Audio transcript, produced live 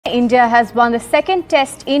India has won the second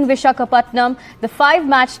test in Visakhapatnam. The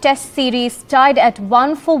 5-match test series tied at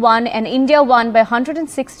 1-1 and India won by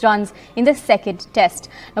 106 runs in the second test.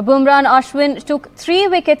 Now, Bumrah and Ashwin took 3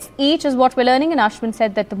 wickets each is what we're learning, and Ashwin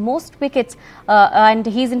said that the most wickets and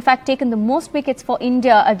he's in fact taken the most wickets for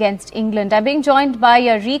India against England. I'm being joined by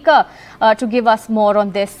Rika to give us more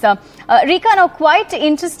on this. Rika, now quite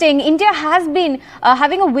interesting. India has been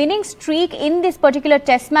having a winning streak in this particular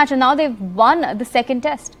test match and now they've won the second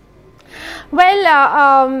test.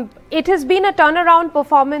 Well, it has been a turnaround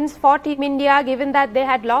performance for Team India given that they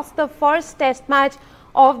had lost the first test match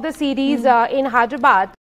of the series in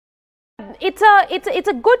Hyderabad. It's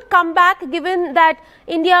a good comeback given that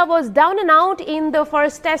India was down and out in the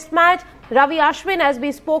first test match. Ravi Ashwin, as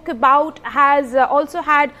we spoke about, has also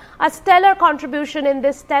had a stellar contribution in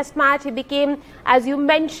this test match. He became, as you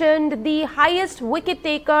mentioned, the highest wicket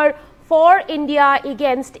taker for India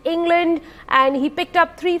against England, and he picked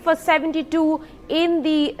up 3 for 72 in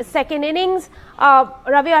the second innings.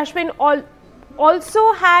 Ravi Ashwin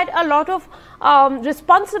also had a lot of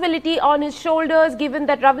responsibility on his shoulders given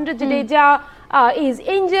that Ravindra Jadeja is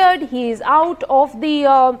injured. He is out of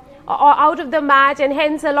the match, and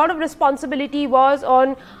hence a lot of responsibility was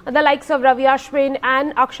on the likes of Ravi Ashwin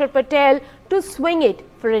and Akshar Patel to swing it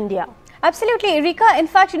for India. Absolutely, Rika. In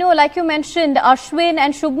fact, like you mentioned, Ashwin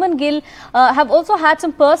and Shubman Gill have also had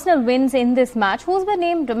some personal wins in this match. Who's been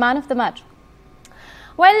named man of the match?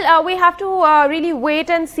 Well, we have to really wait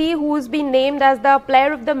and see who's been named as the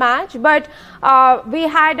player of the match. But we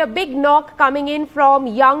had a big knock coming in from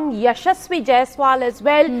young Yashasvi Jaiswal as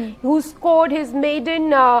well, who scored his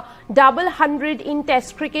maiden double 100 in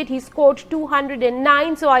Test cricket. He scored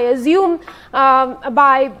 209. So I assume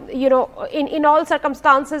in all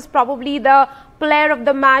circumstances, probably the player of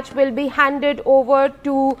the match will be handed over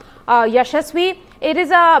to Yashasvi. It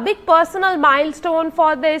is a big personal milestone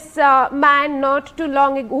for this man who not too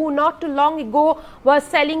long ago was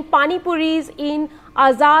selling pani puris in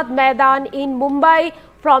Azad Maidan in Mumbai.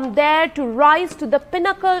 From there to rise to the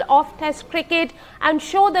pinnacle of Test cricket and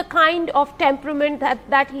show the kind of temperament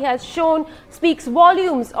that he has shown speaks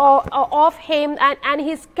volumes of him and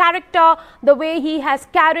his character, the way he has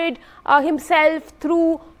carried himself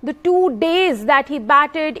through the 2 days that he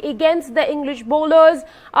batted against the English bowlers,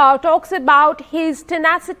 talks about his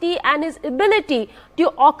tenacity and his ability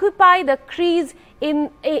to occupy the crease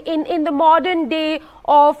in the modern day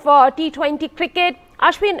of T20 cricket.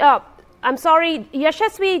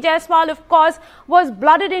 Yashasvi Jaiswal, of course, was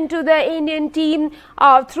blooded into the Indian team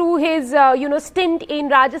through his stint in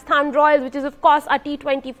Rajasthan Royals, which is of course a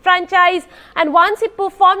T20 franchise. And once he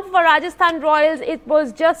performed for Rajasthan Royals, it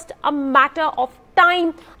was just a matter of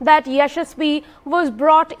time that Yashasvi was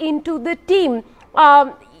brought into the team.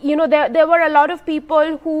 There were a lot of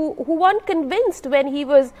people who weren't convinced when he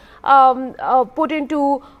was put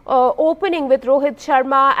into opening with Rohit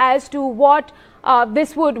Sharma as to how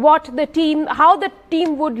the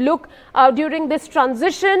team would look during this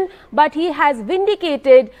transition. But he has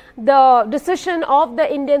vindicated the decision of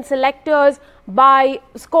the Indian selectors by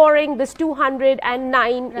scoring this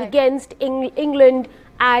 209 against England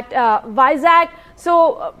at Vizag.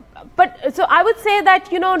 So I would say that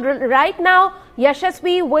right now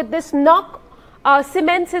Yashasvi with this knock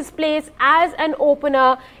cements his place as an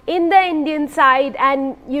opener in the Indian side,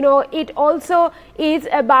 and it also is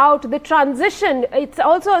about the transition. It's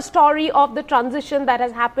also a story of the transition that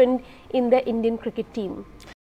has happened in the Indian cricket team.